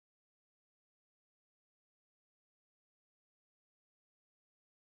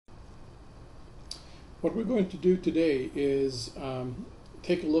What we're going to do today is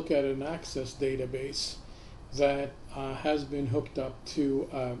take a look at an Access database that has been hooked up to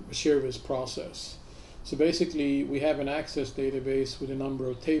a ShareVis process. So basically we have an Access database with a number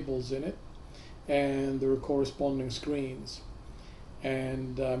of tables in it, and there are corresponding screens.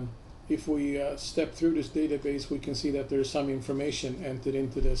 And if we step through this database, we can see that there's some information entered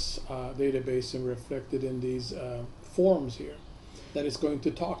into this database and reflected in these forms here that it's going to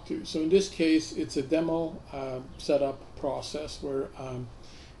talk to. So in this case, it's a demo setup process where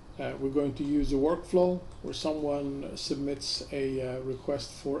we're going to use a workflow where someone submits a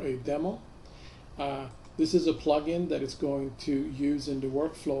request for a demo. This is a plugin that it's going to use in the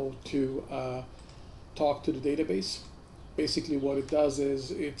workflow to talk to the database. Basically what it does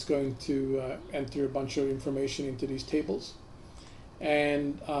is it's going to enter a bunch of information into these tables.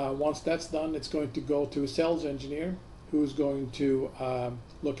 And once that's done, it's going to go to a sales engineer who's going to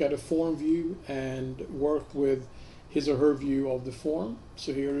look at a form view and work with his or her view of the form.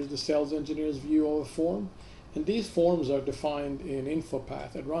 So here is the sales engineer's view of a form. And these forms are defined in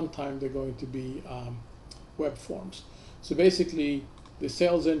InfoPath. At runtime, they're going to be web forms. So basically, the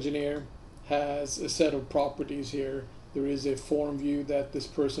sales engineer has a set of properties here. There is a form view that this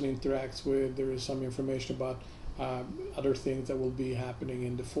person interacts with. There is some information about other things that will be happening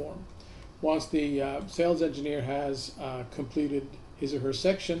in the form. Once the sales engineer has completed his or her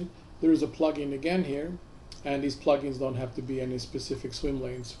section, there is a plugin again here, and these plugins don't have to be any specific swim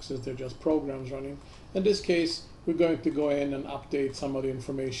lanes since they're just programs running. In this case, we're going to go in and update some of the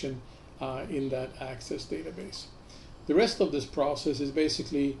information in that Access database. The rest of this process is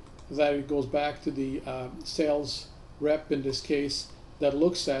basically that it goes back to the sales rep in this case that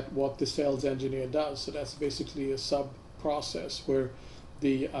looks at what the sales engineer does. So that's basically a sub process where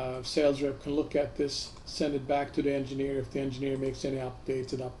the sales rep can look at this, send it back to the engineer. If the engineer makes any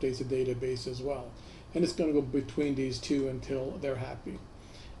updates, it updates the database as well. And it's going to go between these two until they're happy.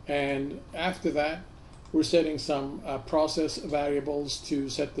 And after that, we're setting some process variables to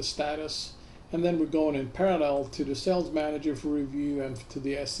set the status. And then we're going in parallel to the sales manager for review and to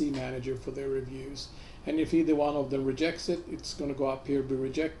the SC manager for their reviews. And if either one of them rejects it, it's going to go up here, be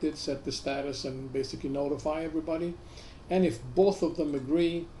rejected, set the status, and basically notify everybody. And if both of them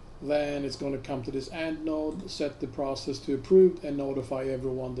agree, then it's going to come to this AND node, set the process to approved, and notify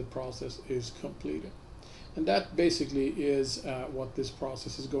everyone the process is completed. And that basically is what this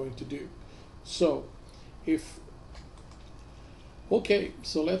process is going to do. So okay,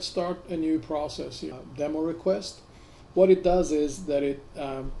 so let's start a new process here. Demo request. What it does is that it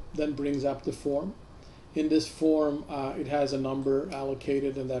then brings up the form. In this form, it has a number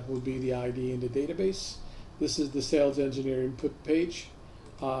allocated, and that will be the ID in the database. This is the sales engineer input page.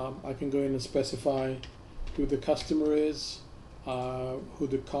 I can go in and specify who the customer is, who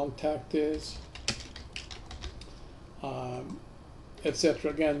the contact is, etc.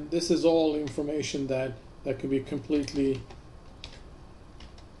 Again, this is all information that can be completely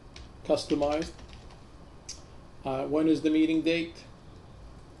customized. When is the meeting date?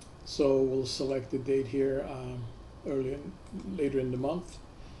 So we'll select the date here later in the month.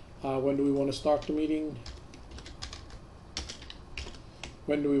 When do we want to start the meeting?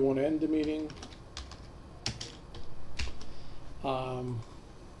 When do we want to end the meeting? In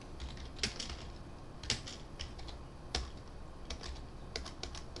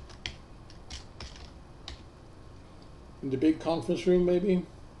the big conference room, maybe?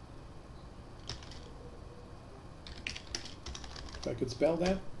 If I could spell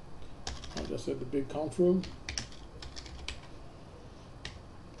that. I'll just say the big conf room.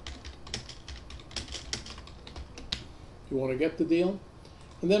 You want to get the deal.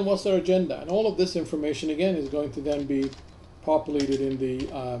 And then what's our agenda? And all of this information again is going to then be populated in the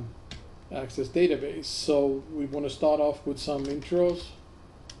Access database. So we want to start off with some intros.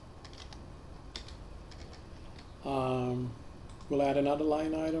 We'll add another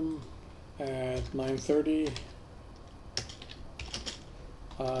line item at 9:30.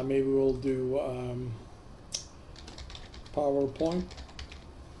 Maybe we'll do PowerPoint.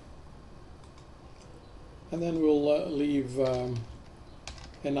 And then we'll leave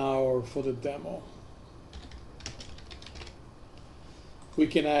an hour for the demo. We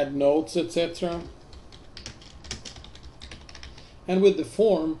can add notes, etc. And with the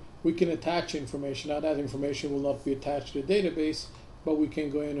form, we can attach information. Now that information will not be attached to the database, but we can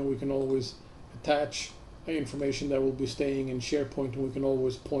go in and we can always attach information that will be staying in SharePoint, and we can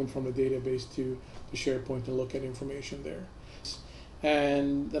always point from the database to the SharePoint and look at information there.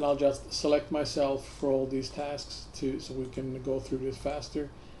 And then I'll just select myself for all these tasks so we can go through this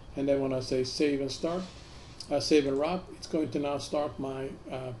faster. And then when I say save and start, save and wrap, it's going to now start my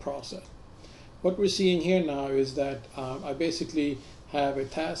process. What we're seeing here now is that I basically have a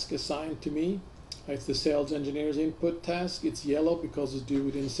task assigned to me. It's the sales engineer's input task. It's yellow because it's due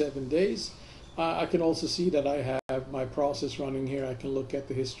within 7 days. I can also see that I have my process running here. I can look at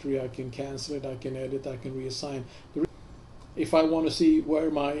the history, I can cancel it, I can edit, I can reassign. If I want to see where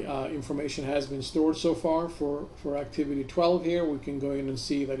my information has been stored so far for activity 12 here, we can go in and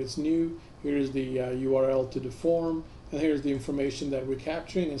see that it's new. Here's the URL to the form, and here's the information that we're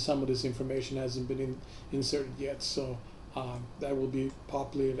capturing, and some of this information hasn't been inserted yet, so that will be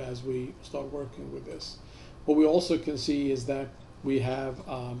populated as we start working with this. What we also can see is that we have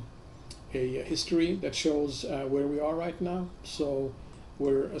a history that shows where we are right now. So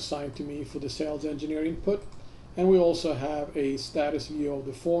we're assigned to me for the sales engineer input, and we also have a status view of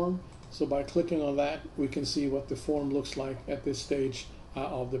the form. So by clicking on that, we can see what the form looks like at this stage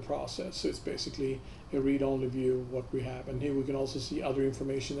of the process. So it's basically a read-only view of what we have, and here we can also see other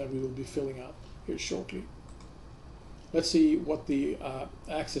information that we will be filling out here shortly. Let's see what the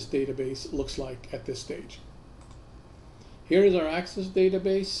Access database looks like at this stage. Here is our Access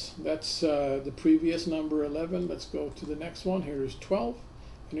database. That's the previous number 11. Let's go to the next one. Here is 12.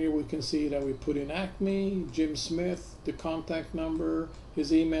 And here we can see that we put in Acme, Jim Smith, the contact number,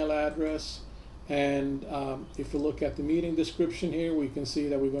 his email address. And if we look at the meeting description here, we can see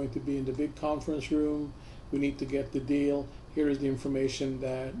that we're going to be in the big conference room. We need to get the deal. Here is the information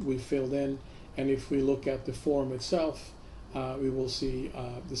that we filled in. And if we look at the form itself, we will see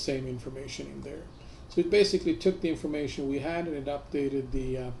the same information in there. So it basically took the information we had and it updated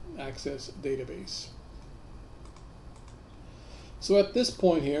the Access database. So at this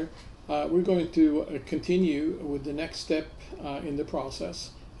point here, we're going to continue with the next step in the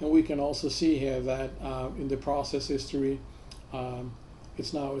process. And we can also see here that in the process history,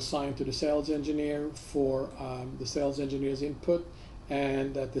 it's now assigned to the sales engineer for the sales engineer's input,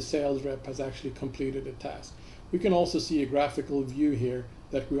 and that the sales rep has actually completed a task. We can also see a graphical view here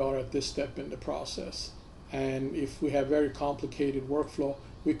that we are at this step in the process. And if we have very complicated workflow,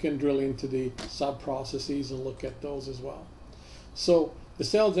 we can drill into the sub-processes and look at those as well. So the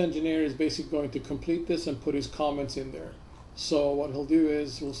sales engineer is basically going to complete this and put his comments in there. So what he'll do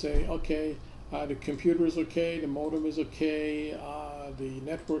is we'll say, okay, the computer is okay, the modem is okay, the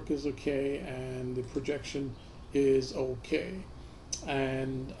network is okay, and the projection is okay.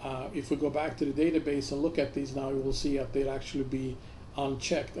 And if we go back to the database and look at these now, we will see that they'll actually be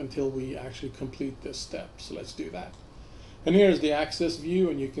unchecked until we actually complete this step. So let's do that. And here's the access view,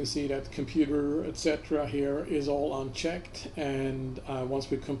 and you can see that computer, etc. here is all unchecked. And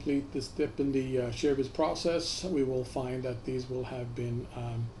once we complete this step in the ShareVis process, we will find that these will have been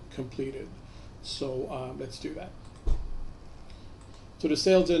completed. So let's do that. So the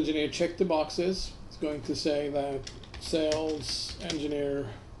sales engineer checked the boxes. It's going to say that sales engineer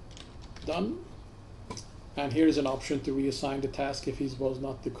done. And here's an option to reassign the task if he was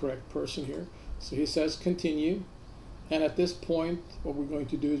not the correct person here. So he says continue. And at this point, what we're going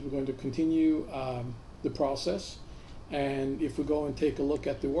to do is we're going to continue the process. And if we go and take a look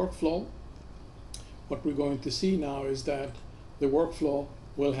at the workflow, what we're going to see now is that the workflow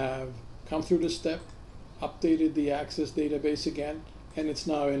will have come through the step, updated the Access database again, and it's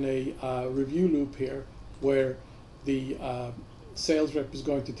now in a review loop here where the sales rep is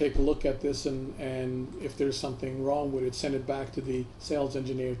going to take a look at this, and if there's something wrong with it, send it back to the sales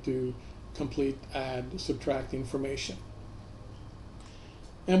engineer to complete, add, subtract information.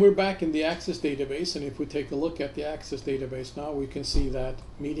 And we're back in the Access database, and if we take a look at the Access database now, we can see that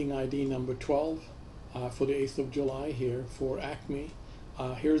meeting ID number 12 for the 8th of July here for Acme.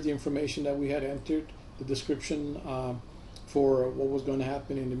 Here's the information that we had entered, the description for what was going to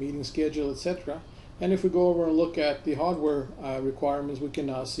happen in the meeting schedule, etc. And if we go over and look at the hardware requirements, we can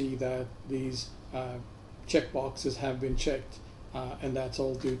now see that these checkboxes have been checked, and that's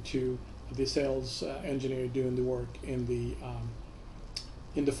all due to the sales engineer doing the work in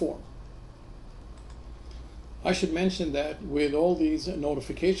the form. I should mention that with all these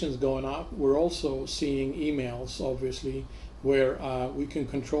notifications going out, we're also seeing emails, obviously, where we can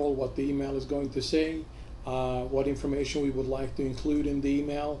control what the email is going to say, what information we would like to include in the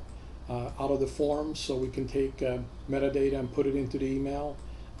email out of the form, so we can take metadata and put it into the email,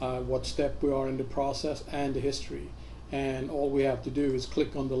 what step we are in the process, and the history. And all we have to do is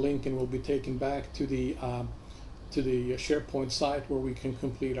click on the link and we'll be taken back to the SharePoint site where we can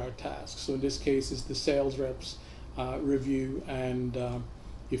complete our task. So in this case, it's the sales reps review, and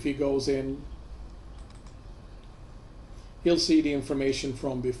if he goes in, he'll see the information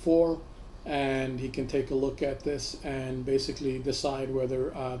from before, and he can take a look at this and basically decide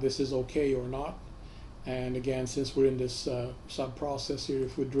whether this is okay or not. And again, since we're in this sub-process here,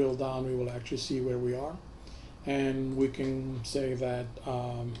 if we drill down, we will actually see where we are. And we can say that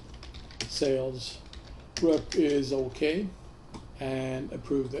sales rep is okay and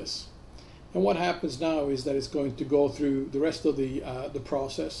approve this. And what happens now is that it's going to go through the rest of the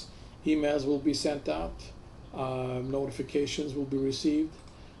process. Emails will be sent out, notifications will be received.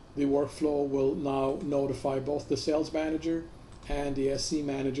 The workflow will now notify both the sales manager and the SC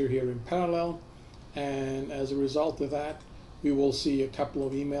manager here in parallel. And as a result of that, we will see a couple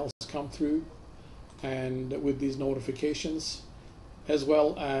of emails come through and with these notifications, as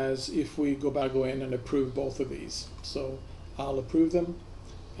well as if we go in and approve both of these. So I'll approve them,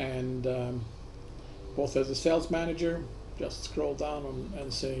 and both as a sales manager, just scroll down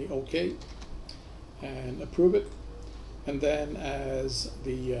and say OK and approve it. And then as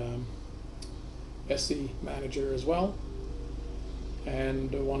the SC manager as well.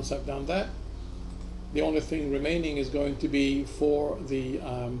 And once I've done that, the only thing remaining is going to be for the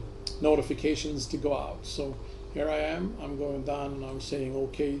notifications to go out. So here I am, I'm going down and I'm saying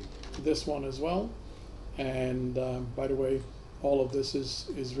OK to this one as well. And by the way, all of this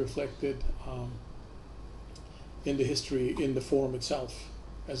is reflected in the history in the form itself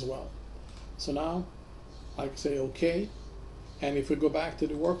as well. So now I can say OK, and if we go back to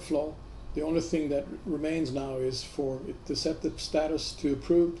the workflow, the only thing that remains now is for it to set the status to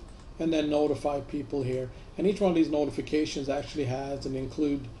approved and then notify people here. And each one of these notifications actually has an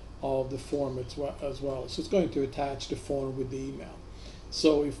include of the form as well. So it's going to attach the form with the email.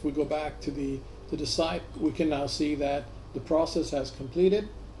 So if we go back to the site, we can now see that the process has completed.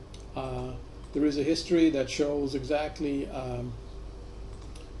 There is a history that shows exactly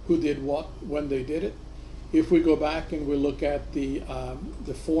who did what when they did it. If we go back and we look at the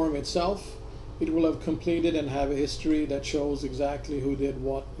form itself, it will have completed and have a history that shows exactly who did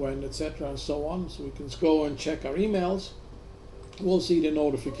what, when, etc. and so on. So we can go and check our emails. We'll see the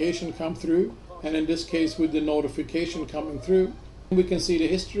notification come through, and in this case, with the notification coming through, we can see the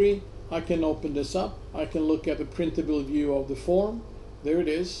history. I can open this up. I can look at the printable view of the form. There it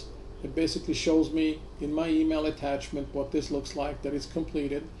is. It basically shows me in my email attachment what this looks like, that it's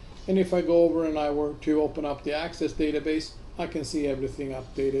completed. And if I go over and I were to open up the Access database, I can see everything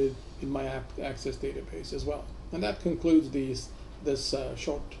updated in my Access database as well. And that concludes this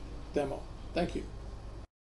short demo. Thank you.